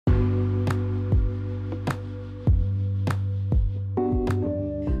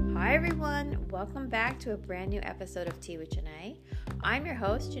welcome back to a brand new episode of Tea with Janae. I'm your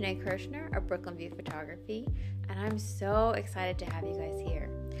host, Janae Kirshner of Brooklyn View Photography, and I'm so excited to have you guys here.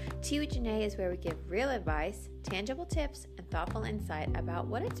 Tea with Janae is where we give real advice, tangible tips, and thoughtful insight about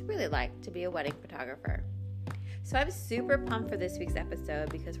what it's really like to be a wedding photographer. So I'm super pumped for this week's episode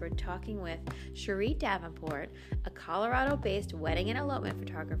because we're talking with Cherie Davenport, a Colorado-based wedding and elopement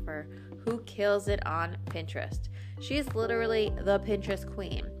photographer who kills it on Pinterest. She's literally the Pinterest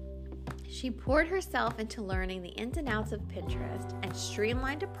queen. She poured herself into learning the ins and outs of Pinterest and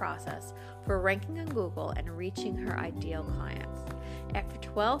streamlined a process for ranking on Google and reaching her ideal clients. After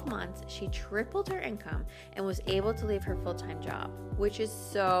 12 months, she tripled her income and was able to leave her full-time job, which is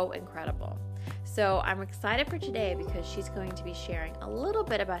so incredible. So I'm excited for today because she's going to be sharing a little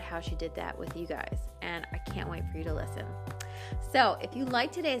bit about how she did that with you guys, and I can't wait for you to listen. So if you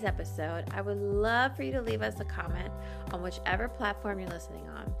like today's episode, I would love for you to leave us a comment on whichever platform you're listening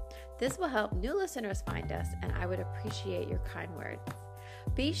on. This will help new listeners find us, and I would appreciate your kind words.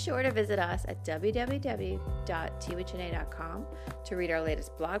 Be sure to visit us at www.teawithjanae.com to read our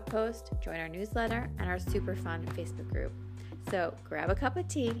latest blog post, join our newsletter, and our super fun Facebook group. So grab a cup of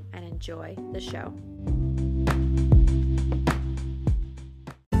tea and enjoy the show.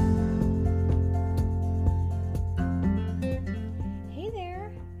 Hey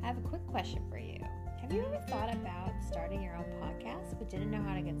there, I have a quick question for you. Have you ever thought about starting your own podcast but didn't know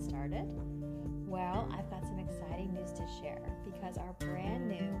how to get started? Well, I've got some exciting news to share because our brand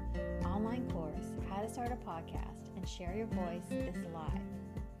new online course, How to Start a Podcast and Share Your Voice, is live.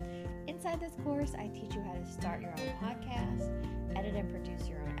 Inside this course, I teach you how to start your own podcast, edit and produce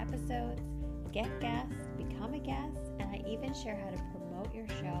your own episodes, get guests, become a guest, and I even share how to promote your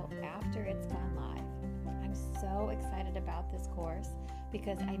show after it's gone live. I'm so excited about this course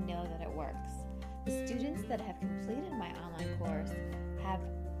because I know that it works. The students that have completed my online course have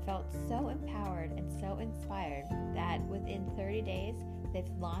felt so empowered and so inspired that within 30 days, they've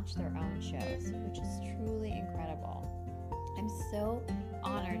launched their own shows, which is truly incredible. I'm so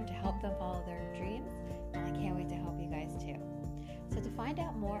honored to help them follow their dreams, and I can't wait to help you guys too. So to find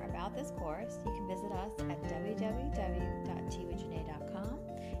out more about this course, you can visit us at www.teawithjanae.com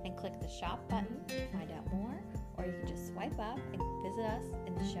and click the shop button to find out more, or you can just swipe up and visit us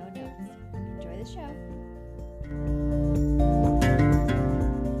in the show notes. Enjoy the show.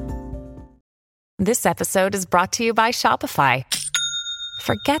 This episode is brought to you by Shopify.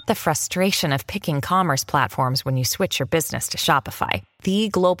 Forget the frustration of picking commerce platforms when you switch your business to Shopify, the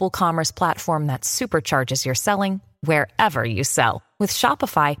global commerce platform that supercharges your selling wherever you sell. With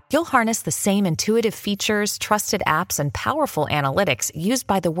Shopify, you'll harness the same intuitive features, trusted apps, and powerful analytics used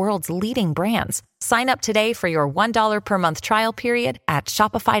by the world's leading brands. Sign up today for your $1 per month trial period at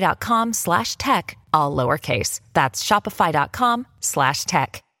shopify.com/tech, all lowercase. That's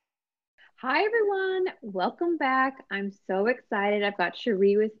shopify.com/tech. Hi, everyone. Welcome back. I'm so excited. I've got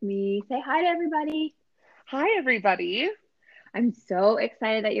Cherie with me. Say hi to everybody. Hi, everybody. I'm so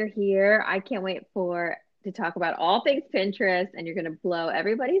excited that you're here. I can't wait to talk about all things Pinterest, and you're going to blow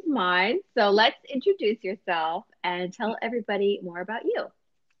everybody's mind. So let's introduce yourself and tell everybody more about you.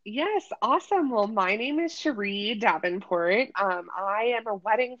 Yes, awesome. Well, my name is Cherie Davenport. I am a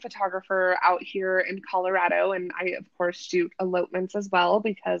wedding photographer out here in Colorado, and I, of course, shoot elopements as well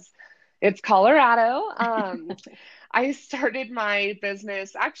because it's Colorado. I started my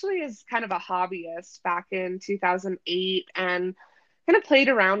business actually as kind of a hobbyist back in 2008 and kind of played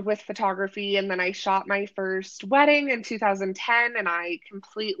around with photography. And then I shot my first wedding in 2010 and I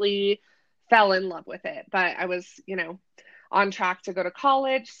completely fell in love with it. But I was, on track to go to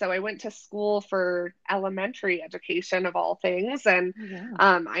college. So I went to school for elementary education of all things. And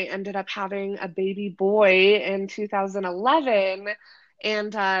I ended up having a baby boy in 2011.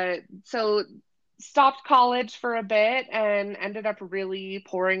 And so stopped college for a bit and ended up really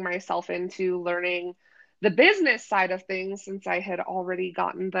pouring myself into learning the business side of things since I had already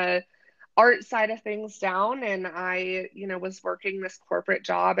gotten the art side of things down. And I, was working this corporate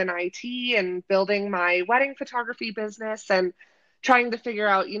job in IT and building my wedding photography business and trying to figure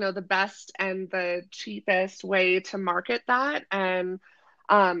out, the best and the cheapest way to market that. And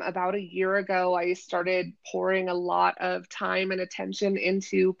about a year ago, I started pouring a lot of time and attention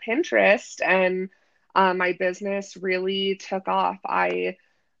into Pinterest, and my business really took off. I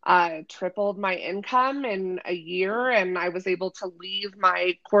tripled my income in a year, and I was able to leave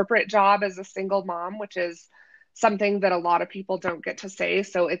my corporate job as a single mom, which is something that a lot of people don't get to say.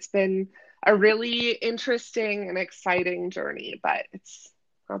 So it's been a really interesting and exciting journey, but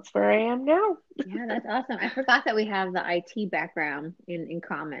that's where I am now. Yeah, that's awesome. I forgot that we have the IT background in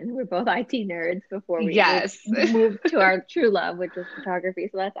common. We're both IT nerds before we moved to our true love, which is photography.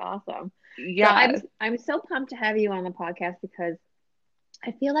 So that's awesome. So Yeah. I'm so pumped to have you on the podcast because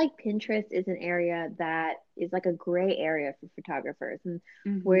I feel like Pinterest is an area that is like a gray area for photographers, and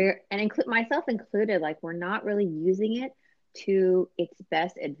Hmm. we're and include myself included, like we're not really using it to its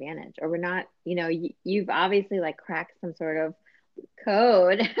best advantage, or we're not, you've obviously like cracked some sort of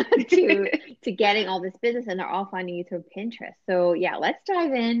code to getting all this business, and they're all finding you through Pinterest. So yeah, let's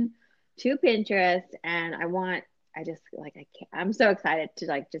dive in to Pinterest, and I just like I can't, I'm so excited to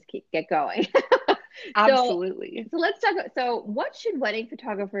like just keep get going. So Absolutely. let's talk. So what should wedding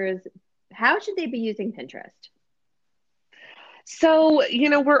photographers, how should they be using Pinterest? So,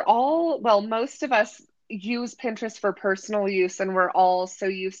 well, most of us use Pinterest for personal use, and we're all so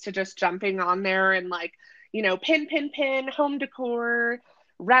used to just jumping on there and like, pin, home decor,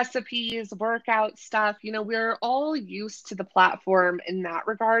 recipes, workout stuff. We're all used to the platform in that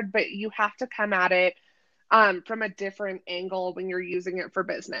regard, but you have to come at it from a different angle when you're using it for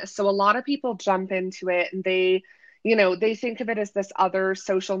business. So a lot of people jump into it and they think of it as this other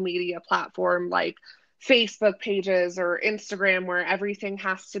social media platform like Facebook pages or Instagram where everything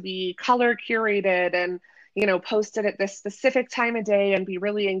has to be color curated and, posted at this specific time of day and be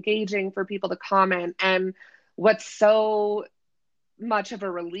really engaging for people to comment. And what's so much of a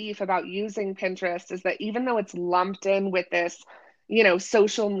relief about using Pinterest is that even though it's lumped in with this,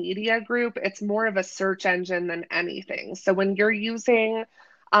 social media group, it's more of a search engine than anything. So when you're using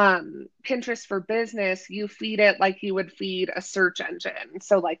Pinterest for business, you feed it like you would feed a search engine.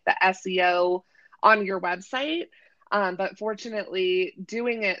 So like the SEO on your website. But fortunately,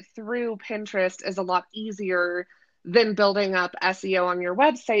 doing it through Pinterest is a lot easier than building up SEO on your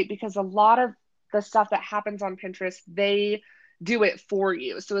website because a lot of the stuff that happens on Pinterest, they do it for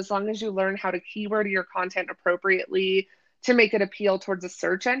you. So as long as you learn how to keyword your content appropriately to make it appeal towards a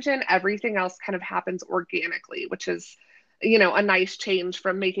search engine, everything else kind of happens organically, which is, a nice change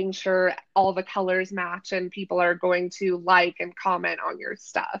from making sure all the colors match and people are going to like and comment on your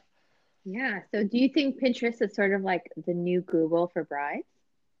stuff. Yeah. So do you think Pinterest is sort of like the new Google for brides?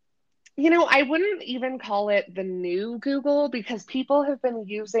 I wouldn't even call it the new Google because people have been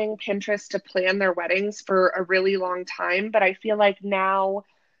using Pinterest to plan their weddings for a really long time. But I feel like now,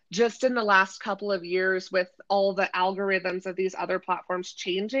 just in the last couple of years, with all the algorithms of these other platforms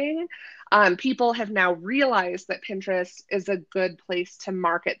changing, people have now realized that Pinterest is a good place to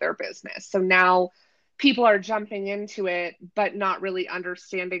market their business. So now people are jumping into it, but not really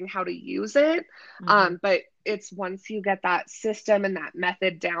understanding how to use it. Hmm. But it's once you get that system and that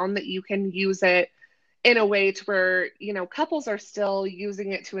method down that you can use it in a way to where, couples are still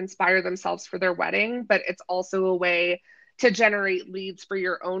using it to inspire themselves for their wedding, but it's also a way to generate leads for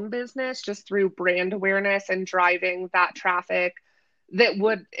your own business just through brand awareness and driving that traffic that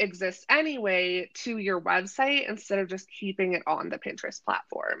would exist anyway to your website instead of just keeping it on the Pinterest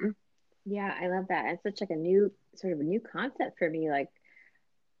platform. Yeah, I love that. It's such like a new sort of a new concept for me. Like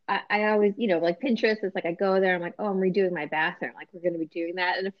I always, like Pinterest is like I go there, I'm like, oh, I'm redoing my bathroom. Like we're gonna be doing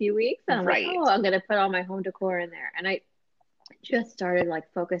that in a few weeks. And I'm like, Right. oh, I'm gonna put all my home decor in there. And I just started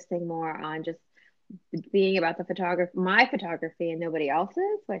like focusing more on just being about the photography, my photography and nobody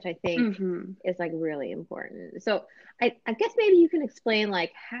else's, which I think Hmm. is like really important. So I guess maybe you can explain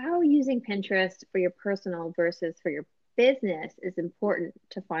like how using Pinterest for your personal versus for your business is important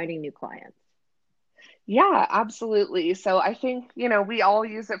to finding new clients. Yeah, absolutely. So I think, we all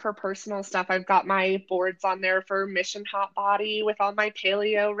use it for personal stuff. I've got my boards on there for Mission Hot Body with all my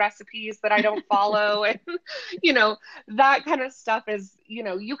paleo recipes that I don't follow. And, you know, that kind of stuff is,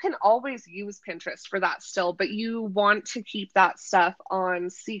 you can always use Pinterest for that still, but you want to keep that stuff on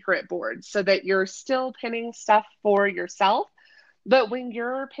secret boards so that you're still pinning stuff for yourself. But when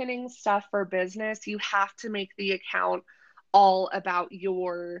you're pinning stuff for business, you have to make the account all about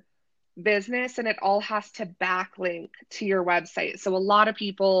your business and it all has to backlink to your website. So a lot of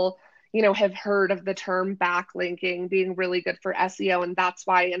people, have heard of the term backlinking being really good for SEO. And that's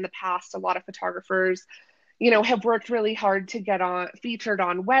why in the past, a lot of photographers, have worked really hard to get on featured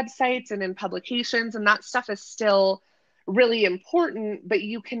on websites and in publications. And that stuff is still really important, but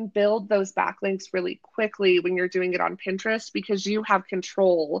you can build those backlinks really quickly when you're doing it on Pinterest because you have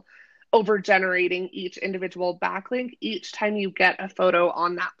control over generating each individual backlink each time you get a photo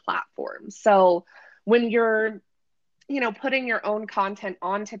on that platform. So when you're, putting your own content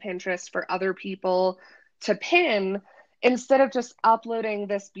onto Pinterest for other people to pin, instead of just uploading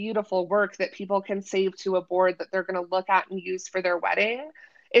this beautiful work that people can save to a board that they're going to look at and use for their wedding,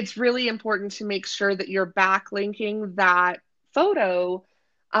 it's really important to make sure that you're backlinking that photo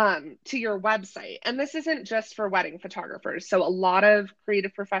to your website. And this isn't just for wedding photographers. So a lot of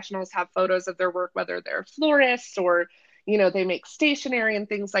creative professionals have photos of their work, whether they're florists or, they make stationery and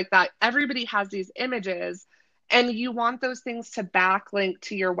things like that. Everybody has these images, and you want those things to backlink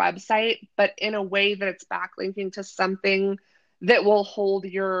to your website, but in a way that it's backlinking to something that will hold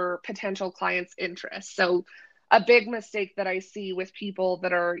your potential clients' interest. So a big mistake that I see with people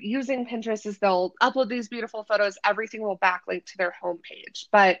that are using Pinterest is they'll upload these beautiful photos, everything will backlink to their homepage.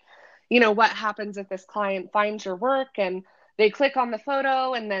 But, what happens if this client finds your work and they click on the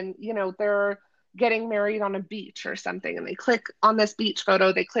photo and then, they're getting married on a beach or something and they click on this beach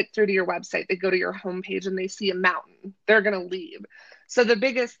photo, they click through to your website, they go to your homepage and they see a mountain, they're going to leave. So the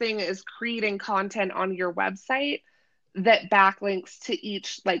biggest thing is creating content on your website that backlinks to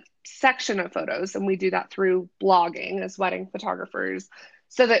each section of photos. And we do that through blogging as wedding photographers,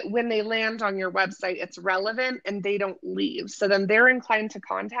 so that when they land on your website, it's relevant and they don't leave. So then they're inclined to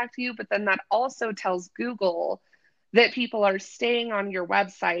contact you, but then that also tells Google that people are staying on your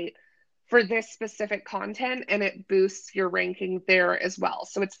website for this specific content, and it boosts your ranking there as well.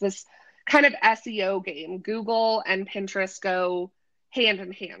 So it's this kind of SEO game. Google and Pinterest go hand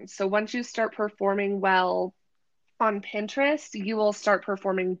in hand. So once you start performing well on Pinterest, you will start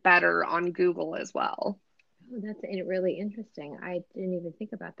performing better on Google as well. Oh, that's really interesting. I didn't even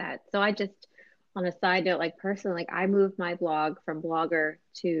think about that. So I just, on a side note, personally, I moved my blog from Blogger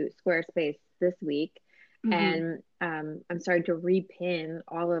to Squarespace this week. Mm-hmm. And I'm starting to repin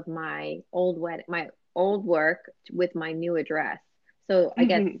all of my old work with my new address. So I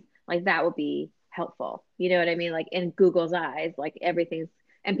guess that would be helpful. You know what I mean? In Google's eyes, everything's,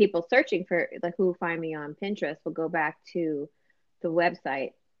 and people searching for who find me on Pinterest will go back to the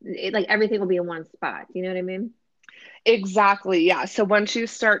website. Everything will be in one spot. You know what I mean? Exactly. Yeah. So once you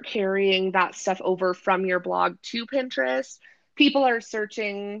start carrying that stuff over from your blog to Pinterest, people are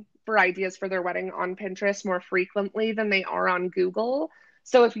searching for ideas for their wedding on Pinterest more frequently than they are on Google.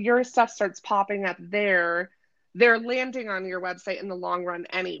 So if your stuff starts popping up there, they're landing on your website in the long run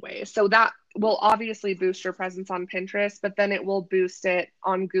anyway. So that will obviously boost your presence on Pinterest, but then it will boost it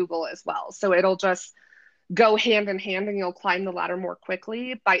on Google as well. So it'll just go hand in hand and you'll climb the ladder more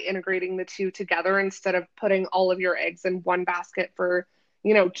quickly by integrating the two together instead of putting all of your eggs in one basket for,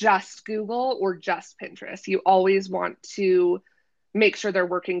 just Google or just Pinterest. You always want to make sure they're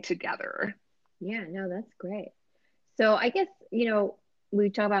working together. Yeah, no, that's great. So I guess, we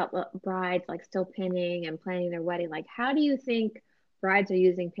talk about brides still pinning and planning their wedding. How do you think brides are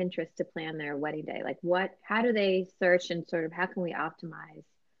using Pinterest to plan their wedding day? How do they search and sort of how can we optimize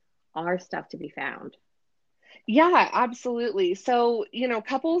our stuff to be found? Yeah, absolutely. So,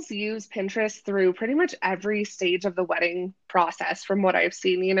 couples use Pinterest through pretty much every stage of the wedding process from what I've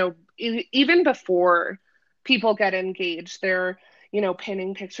seen. Even before people get engaged, they're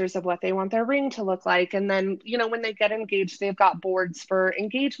pinning pictures of what they want their ring to look like. And then, when they get engaged, they've got boards for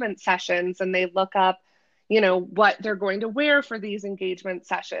engagement sessions and they look up, what they're going to wear for these engagement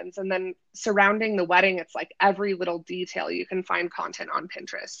sessions. And then surrounding the wedding, it's every little detail you can find content on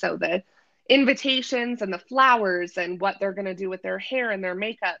Pinterest. So the invitations and the flowers and what they're going to do with their hair and their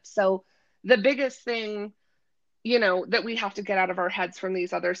makeup. So the biggest thing that we have to get out of our heads from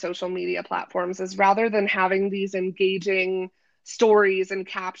these other social media platforms is rather than having these engaging stories and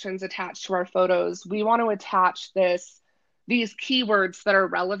captions attached to our photos, we want to attach these keywords that are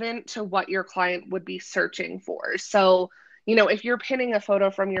relevant to what your client would be searching for. So, if you're pinning a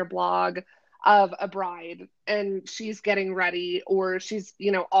photo from your blog of a bride and she's getting ready or she's,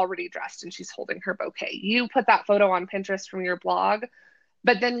 already dressed and she's holding her bouquet, you put that photo on Pinterest from your blog,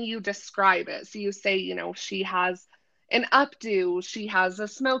 but then you describe it. So you say, she has an updo, she has a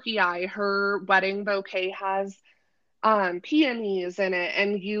smoky eye, her wedding bouquet has peonies in it,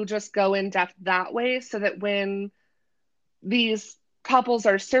 and you just go in depth that way so that when these couples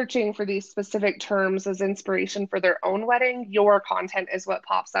are searching for these specific terms as inspiration for their own wedding, your content is what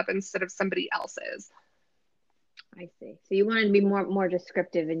pops up instead of somebody else's. I see. So you wanted to be more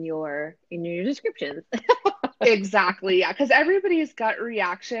descriptive in your descriptions. Exactly. Yeah. Because everybody's gut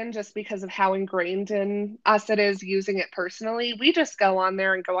reaction, just because of how ingrained in us it is using it personally, we just go on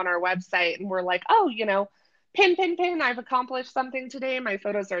there and go on our website and we're like, oh, pin, pin, pin, I've accomplished something today. My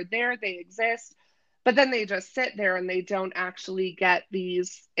photos are there. They exist. But then they just sit there and they don't actually get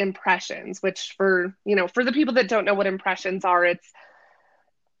these impressions, which for the people that don't know what impressions are, it's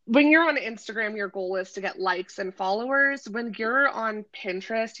when you're on Instagram, your goal is to get likes and followers. When you're on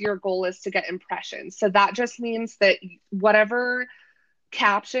Pinterest, your goal is to get impressions. So that just means that whatever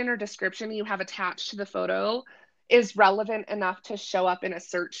caption or description you have attached to the photo is relevant enough to show up in a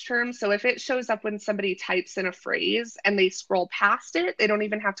search term. So if it shows up when somebody types in a phrase and they scroll past it, they don't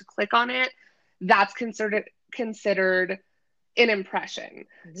even have to click on it, that's considered an impression.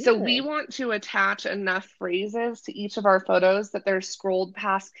 So we Really? want to attach enough phrases to each of our photos that they're scrolled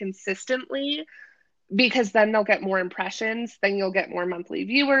past consistently, because then they'll get more impressions, then you'll get more monthly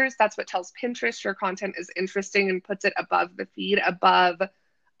viewers. That's what tells Pinterest your content is interesting and puts it above the feed, above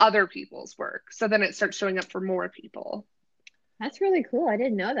other people's work. So then it starts showing up for more people. That's really cool. I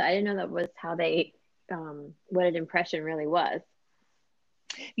didn't know that. I didn't know that was how they, what an impression really was.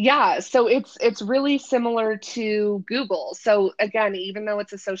 Yeah, so it's really similar to Google. So again, even though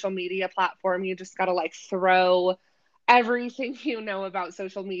it's a social media platform, you just got to like throw everything you know about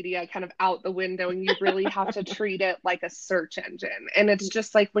social media kind of out the window, and you really have to treat it like a search engine. And it's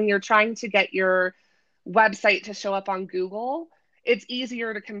just like when you're trying to get your website to show up on Google, it's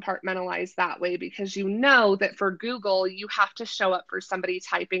easier to compartmentalize that way, because you know that for Google, you have to show up for somebody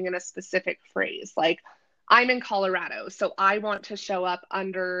typing in a specific phrase. Like, I'm in Colorado, so I want to show up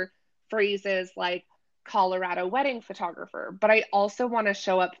under phrases like Colorado wedding photographer, but I also want to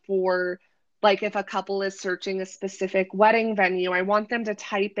show up for, like, if a couple is searching a specific wedding venue, I want them to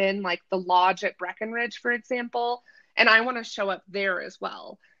type in like the lodge at Breckenridge, for example, and I want to show up there as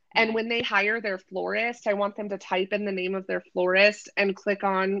well. And Right. when they hire their florist, I want them to type in the name of their florist and click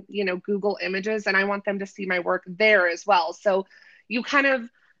on, Google Images, and I want them to see my work there as well. So you kind of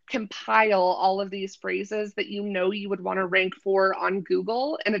compile all of these phrases that you would want to rank for on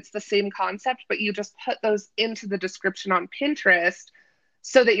Google, and it's the same concept, but you just put those into the description on Pinterest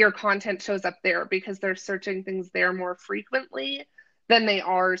so that your content shows up there, because they're searching things there more frequently than they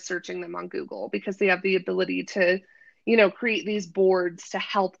are searching them on Google, because they have the ability to create these boards to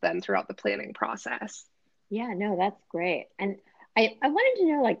help them throughout the planning process. Yeah, no, that's great. And I wanted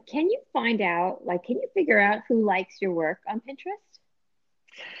to know, like, can you find out, like, can you figure out who likes your work on Pinterest?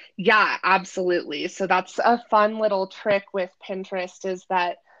 Yeah, absolutely. So that's a fun little trick with Pinterest, is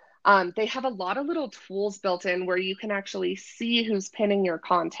that they have a lot of little tools built in where you can actually see who's pinning your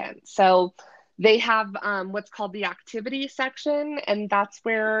content. So they have what's called the activity section. And that's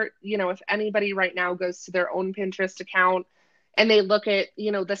where, if anybody right now goes to their own Pinterest account and they look at,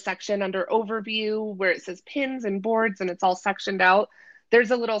 the section under overview where it says pins and boards and it's all sectioned out,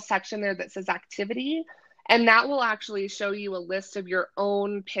 there's a little section there that says activity. And that will actually show you a list of your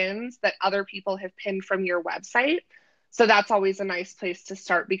own pins that other people have pinned from your website. So that's always a nice place to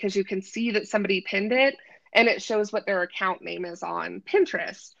start, because you can see that somebody pinned it and it shows what their account name is on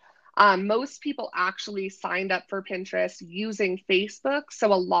Pinterest. Most people actually signed up for Pinterest using Facebook.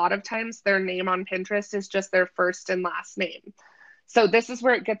 So a lot of times their name on Pinterest is just their first and last name. So this is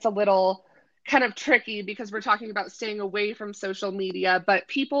where it gets a little kind of tricky, because we're talking about staying away from social media, but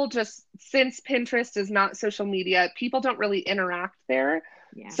people just, since Pinterest is not social media, people don't really interact there.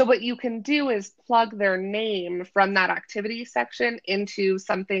 Yeah. So what you can do is plug their name from that activity section into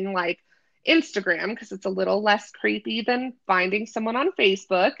something like Instagram, because it's a little less creepy than finding someone on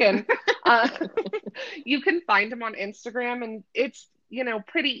Facebook. And uh, you can find them on Instagram, and it's,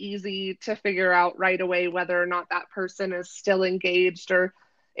 pretty easy to figure out right away whether or not that person is still engaged, or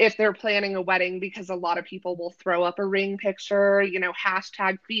if they're planning a wedding, because a lot of people will throw up a ring picture,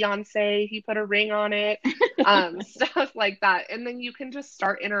 hashtag fiance, he put a ring on it, stuff like that. And then you can just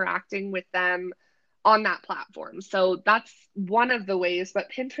start interacting with them on that platform. So that's one of the ways.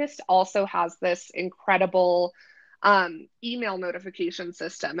 But Pinterest also has this incredible email notification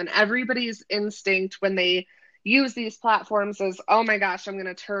system. And everybody's instinct when they use these platforms is, oh my gosh, I'm going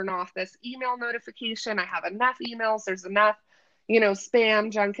to turn off this email notification. I have enough emails. There's enough,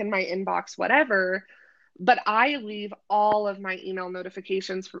 spam, junk in my inbox, whatever. But I leave all of my email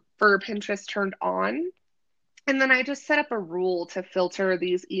notifications for Pinterest turned on. And then I just set up a rule to filter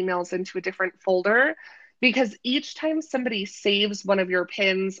these emails into a different folder, because each time somebody saves one of your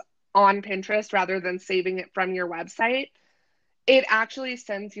pins on Pinterest rather than saving it from your website, it actually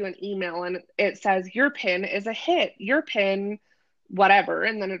sends you an email and it says your pin is a hit, your pin, whatever.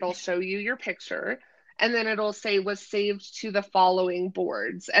 And then it'll show you your picture. And then it'll say was saved to the following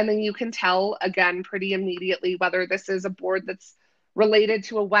boards. And then you can tell, again, pretty immediately whether this is a board that's related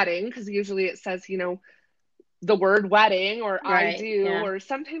to a wedding, because usually it says, the word wedding or I Right. do, Yeah. or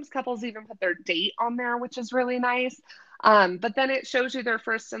sometimes couples even put their date on there, which is really nice. But then it shows you their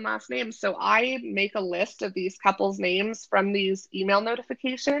first and last names. So I make a list of these couples' names from these email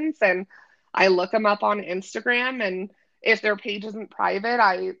notifications, and I look them up on Instagram. And if their page isn't private,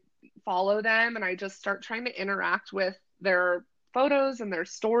 I follow them and I just start trying to interact with their photos and their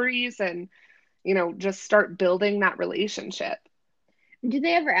stories, and, just start building that relationship. Do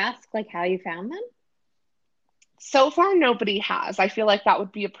they ever ask, like, how you found them? So far, nobody has. I feel like that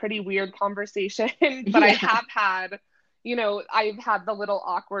would be a pretty weird conversation, but I Yeah. have had, I've had the little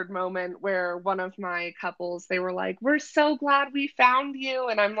awkward moment where one of my couples, they were like, "We're so glad we found you."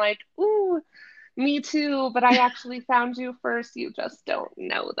 And I'm like, "Ooh, me too, but I actually found you first. You just don't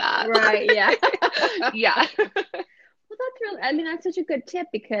know that." Right. Yeah. Yeah. Well, that's really, I mean, that's such a good tip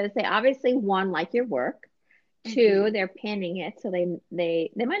because they obviously, one, like your work. Two, hmm they're pinning it, so they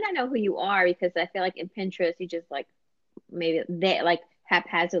might not know who you are because I feel like in Pinterest you just like maybe they like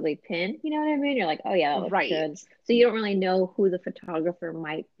haphazardly pin, you know what I mean? You're like, oh yeah, that looks Right. good. So you don't really know who the photographer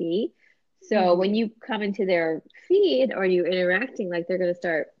might be. So when hmm you come into their feed or you interacting, like they're gonna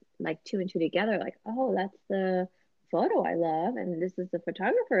start like two and two together, like, oh, that's the photo I love, and this is the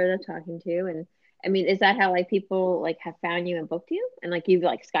photographer they're talking to. And I mean, is that how like people like have found you and booked you and like you've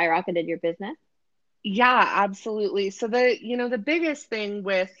like skyrocketed your business? Yeah, absolutely. So the biggest thing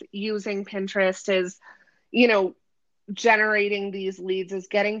with using Pinterest is, you know, generating these leads is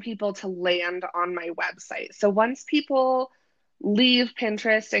getting people to land on my website. So once people leave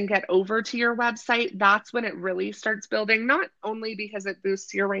Pinterest and get over to your website, that's when it really starts building, not only because it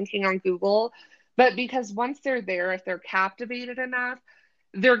boosts your ranking on Google, but because once they're there, if they're captivated enough,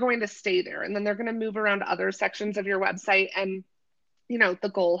 they're going to stay there and then they're going to move around to other sections of your website. And,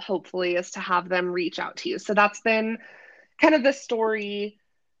 the goal hopefully is to have them reach out to you. So that's been kind of the story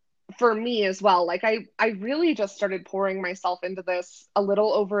for me as well. Like I really just started pouring myself into this a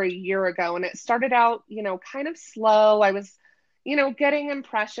little over a year ago, and it started out, kind of slow. I was, getting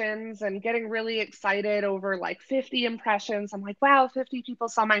impressions and getting really excited over like 50 impressions. I'm like, wow, 50 people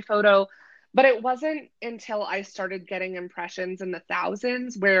saw my photo. But it wasn't until I started getting impressions in the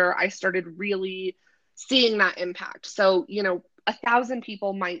thousands where I started really seeing that impact. So, 1,000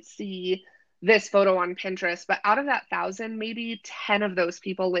 people might see this photo on Pinterest, but out of that 1,000, maybe 10 of those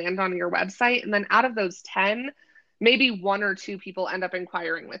people land on your website. And then out of those 10, maybe one or two people end up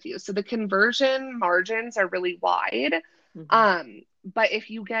inquiring with you. So the conversion margins are really wide. Mm-hmm. But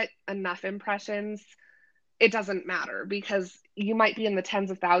if you get enough impressions, it doesn't matter because you might be in the tens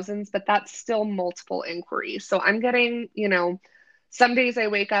of thousands, but that's still multiple inquiries. So I'm getting, some days I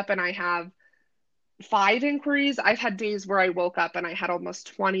wake up and I have 5 inquiries. I've had days where I woke up and I had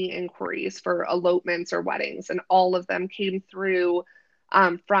almost 20 inquiries for elopements or weddings, and all of them came through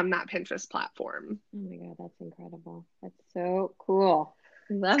from that Pinterest platform. Oh my God, that's incredible. That's so cool.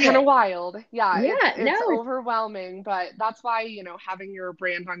 It's Love kind of it. wild. Yeah, it's Yeah, it's no, overwhelming, but that's why, having your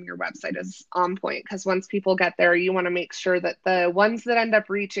brand on your website is on point because once people get there, you want to make sure that the ones that end up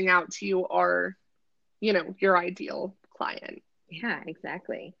reaching out to you are, your ideal client. yeah,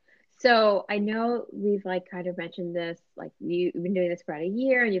 exactly. So I know we've like kind of mentioned this, like you've been doing this for about a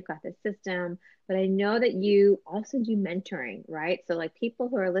year and you've got this system, but I know that you also do mentoring, right? So like people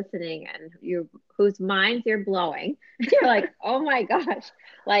who are listening and you whose minds you're blowing, you're like, oh my gosh,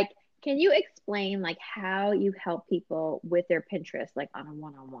 like can you explain like how you help people with their Pinterest, like on a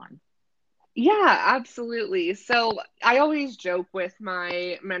one-on-one? Yeah, absolutely. So I always joke with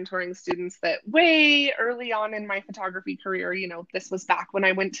my mentoring students that way early on in my photography career, this was back when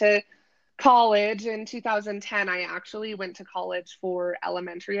I went to college in 2010. I actually went to college for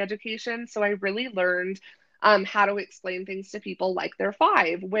elementary education. So I really learned how to explain things to people like they're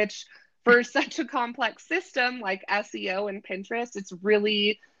 5, which for such a complex system like SEO and Pinterest, it's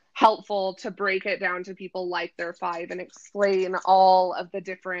really helpful to break it down to people like they're 5 and explain all of the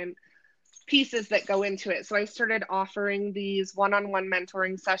different pieces that go into it. So I started offering these one-on-one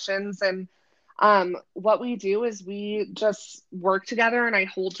mentoring sessions, and what we do is we just work together and I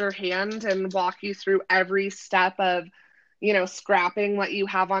hold your hand and walk you through every step of, scrapping what you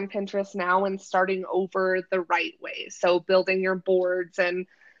have on Pinterest now and starting over the right way. So building your boards and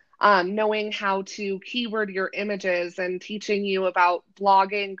knowing how to keyword your images and teaching you about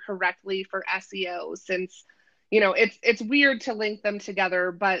blogging correctly for SEO, since it's weird to link them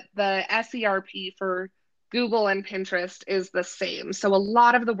together, but the SERP for Google and Pinterest is the same. So a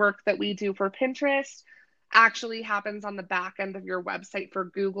lot of the work that we do for Pinterest actually happens on the back end of your website for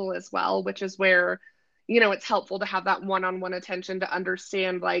Google as well, which is where it's helpful to have that one-on-one attention to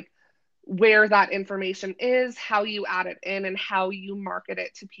understand like where that information is, how you add it in, and how you market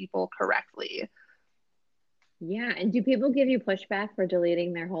it to people correctly. Yeah, and do people give you pushback for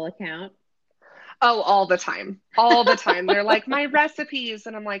deleting their whole account? Oh, all the time. All the time. They're like, my recipes.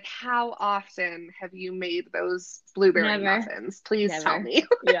 And I'm like, how often have you made those blueberry Never, muffins? Please tell never. me.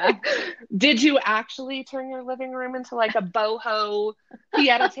 Yeah. Did you actually turn your living room into like a boho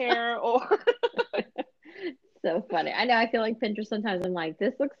pied a terre or So funny. I know I feel like Pinterest sometimes I'm like,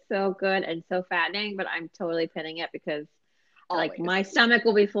 this looks so good and so fattening, but I'm totally pinning it because like always? my stomach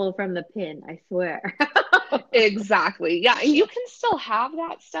will be full from the pin, I swear. Exactly. Yeah. And you can still have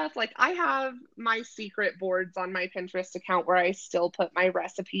that stuff. Like I have my secret boards on my Pinterest account where I still put my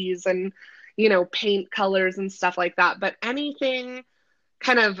recipes and, paint colors and stuff like that. But anything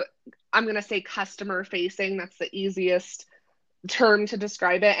kind of, I'm going to say customer facing, that's the easiest term to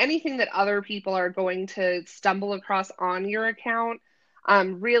describe it. Anything that other people are going to stumble across on your account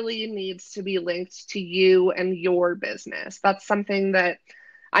really needs to be linked to you and your business. That's something that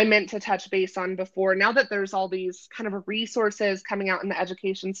I meant to touch base on before. Now that there's all these kind of resources coming out in the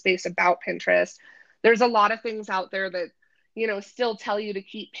education space about Pinterest, there's a lot of things out there that, still tell you to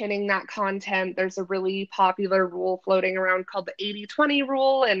keep pinning that content. There's a really popular rule floating around called the 80/20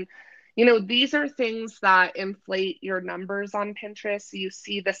 rule. And, these are things that inflate your numbers on Pinterest. So you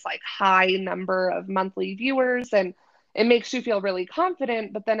see this like high number of monthly viewers and it makes you feel really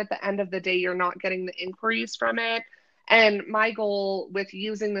confident. But then at the end of the day, you're not getting the inquiries from it. And my goal with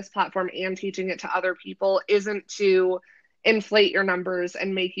using this platform and teaching it to other people isn't to inflate your numbers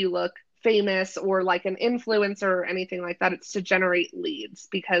and make you look famous or like an influencer or anything like that. It's to generate leads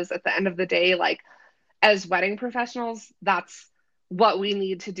because at the end of the day, like as wedding professionals, that's what we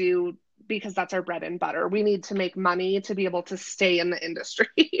need to do because that's our bread and butter. We need to make money to be able to stay in the industry.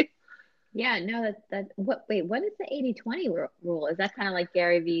 Yeah, no, what is the 80/20 rule? Is that kind of like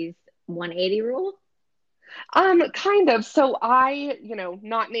Gary Vee's 180 rule? Kind of. So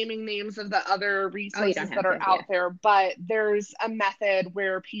not naming names of the other Oh, you don't resources have that are to. out Yeah. there, but there's a method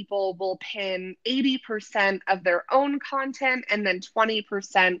where people will pin 80% of their own content and then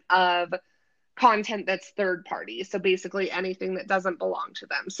 20% of content that's third party. So basically anything that doesn't belong to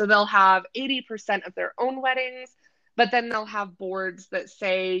them. So they'll have 80% of their own weddings, but then they'll have boards that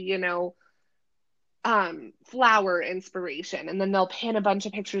say, flower inspiration. And then they'll pin a bunch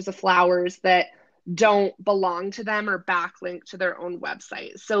of pictures of flowers that don't belong to them or backlink to their own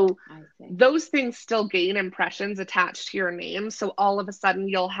website. So I see. those things still gain impressions attached to your name. So all of a sudden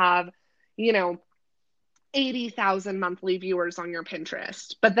you'll have, you know, 80,000 monthly viewers on your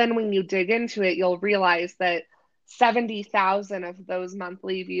Pinterest. But then when you dig into it, you'll realize that 70,000 of those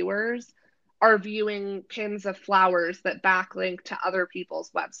monthly viewers are viewing pins of flowers that backlink to other people's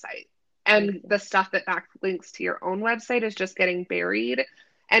website. I And see. the stuff that backlinks to your own website is just getting buried.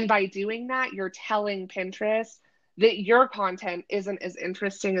 And by doing that, you're telling Pinterest that your content isn't as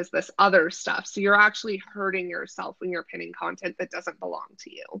interesting as this other stuff. So you're actually hurting yourself when you're pinning content that doesn't belong to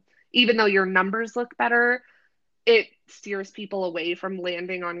you. Even though your numbers look better, it steers people away from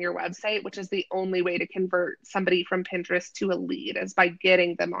landing on your website, which is the only way to convert somebody from Pinterest to a lead is by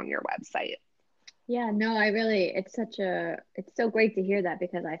getting them on your website. Yeah, no, it's so great to hear that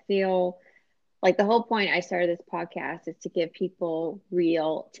because I feel like the whole point I started this podcast is to give people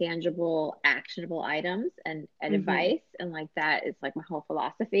real, tangible, actionable items and Hmm. advice. And like that is like my whole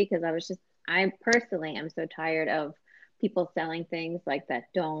philosophy because I personally am so tired of people selling things like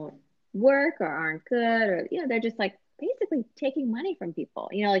that don't work or aren't good or, they're just like basically taking money from people,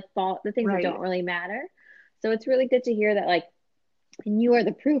 like the things that don't Right. really matter. So it's really good to hear that like, and you are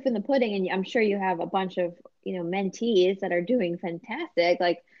the proof in the pudding, and I'm sure you have a bunch of mentees that are doing fantastic,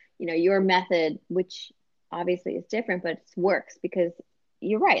 like your method, which obviously is different, but it works because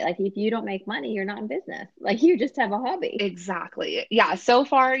you're right, like if you don't make money you're not in business, like you just have a hobby. Exactly. Yeah. So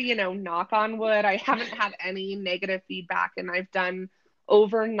far, knock on wood, I haven't had any negative feedback, and I've done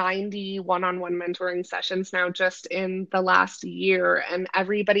over 90 one-on-one mentoring sessions now just in the last year. And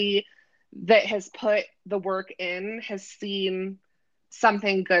everybody that has put the work in has seen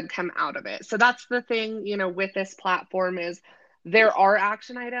something good come out of it. So that's the thing, with this platform is there are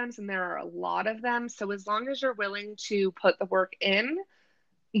action items and there are a lot of them. So as long as you're willing to put the work in,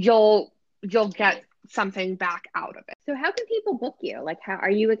 you'll get something back out of it. So how can people book you? Like, how are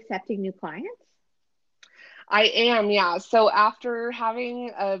you accepting new clients? I am, yeah. So after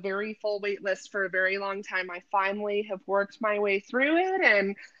having a very full wait list for a very long time, I finally have worked my way through it.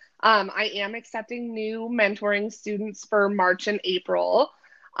 And I am accepting new mentoring students for March and April.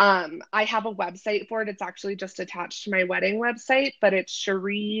 I have a website for it. It's actually just attached to my wedding website, but it's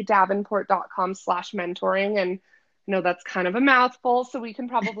cheriedavenport.com/mentoring. And I know that's kind of a mouthful, so we can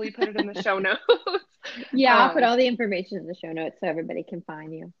probably put it in the show notes. Yeah, I'll put Um, all the information in the show notes so everybody can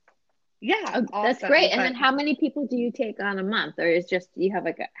find you. yeah, Oh, that's great. awesome. And then But how many people do you take on a month, or is just you have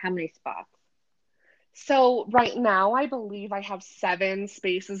like how many spots? so right now, I believe I have 7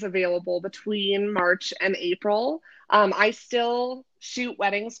 spaces available between March and April. I still shoot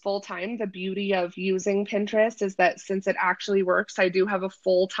weddings full time. The beauty of using Pinterest is that since it actually works, I do have a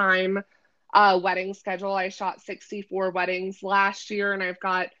full time wedding schedule. I shot 64 weddings last year, and I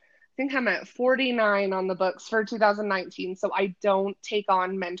think I'm at 49 on the books for 2019. So I don't take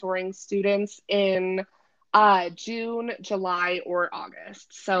on mentoring students in June, July, or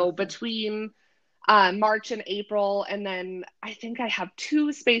August. So between March and April, and then I think I have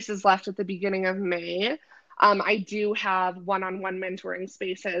 2 spaces left at the beginning of May. I do have one-on-one mentoring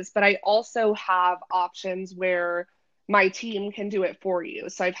spaces, but I also have options where my team can do it for you.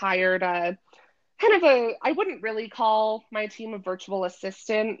 So I've hired I wouldn't really call my team a virtual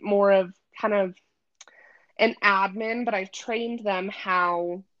assistant, more of kind of an admin, but I've trained them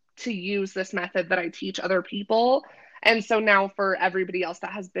how to use this method that I teach other people. And so now for everybody else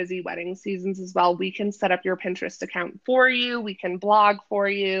that has busy wedding seasons as well, we can set up your Pinterest account for you, we can blog for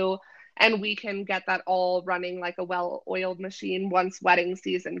you, and we can get that all running like a well-oiled machine once wedding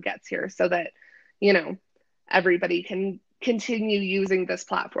season gets here so that, you know, everybody can continue using this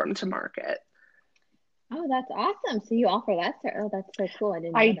platform to market. Oh, that's awesome. So you offer that, Sarah. Oh, that's so cool. I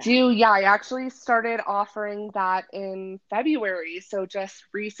didn't know I that. do. Yeah, I actually started offering that in February. So just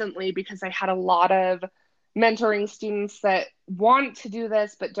recently, because I had a lot of mentoring students that want to do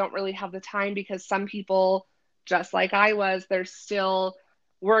this, but don't really have the time because some people, just like I was, they're still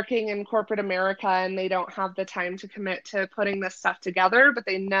working in corporate America and they don't have the time to commit to putting this stuff together, but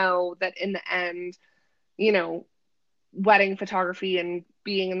they know that in the end, you know, wedding photography and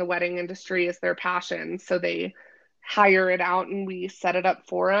being in the wedding industry is their passion. So they hire it out and we set it up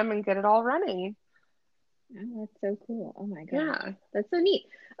for them and get it all running. Oh, that's so cool. Oh my God. Yeah. That's so neat.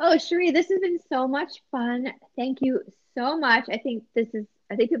 Oh, Cherie, this has been so much fun. Thank you so much. I think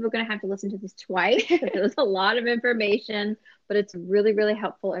people are going to have to listen to this twice because it was a lot of information, but it's really, really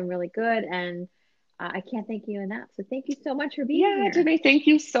helpful and really good. And I can't thank you enough. So thank you so much for being here. Yeah, Janae, thank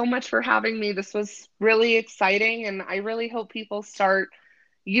you so much for having me. This was really exciting, and I really hope people start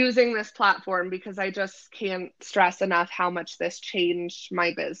using this platform because I just can't stress enough how much this changed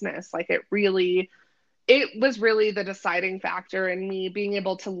my business. Like it was really the deciding factor in me being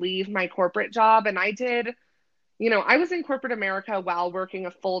able to leave my corporate job. And I did, I was in corporate America while working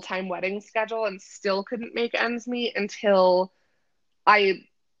a full-time wedding schedule and still couldn't make ends meet until I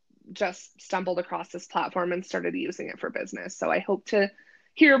just stumbled across this platform and started using it for business. So I hope to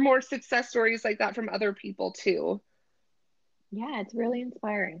hear more success stories like that from other people too. Yeah, it's really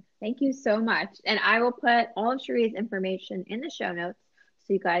inspiring. Thank you so much. And I will put all of Cherie's information in the show notes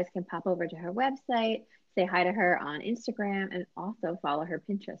so you guys can pop over to her website, say hi to her on Instagram, and also follow her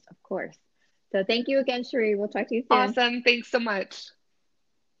Pinterest, of course. So thank you again, Cherie. We'll talk to you soon. Awesome. Thanks so much.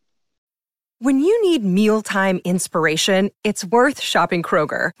 When you need mealtime inspiration, it's worth shopping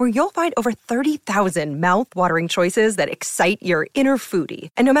Kroger, where you'll find over 30,000 mouth-watering choices that excite your inner foodie.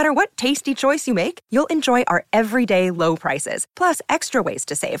 And no matter what tasty choice you make, you'll enjoy our everyday low prices, plus extra ways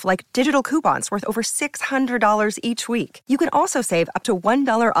to save, like digital coupons worth over $600 each week. You can also save up to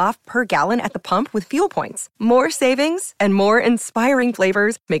 $1 off per gallon at the pump with fuel points. More savings and more inspiring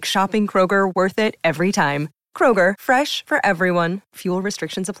flavors make shopping Kroger worth it every time. Kroger, fresh for everyone. Fuel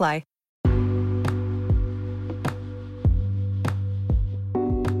restrictions apply.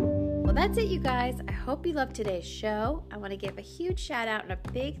 Well, that's it, you guys. I hope you loved today's show. I want to give a huge shout out and a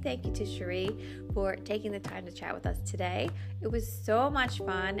big thank you to Cherie for taking the time to chat with us today. It was so much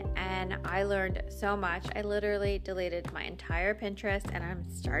fun and I learned so much. I literally deleted my entire Pinterest and I'm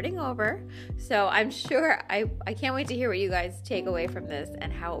starting over. So I'm sure I can't wait to hear what you guys take away from this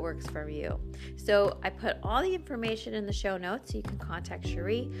and how it works for you. So I put all the information in the show notes so you can contact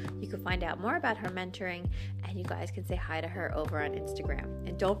Cherie. You can find out more about her mentoring and you guys can say hi to her over on Instagram.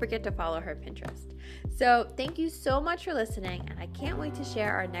 And don't forget to follow her Pinterest. So thank you so much for listening and I can't wait to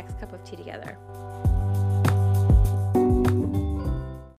share our next cup of tea together.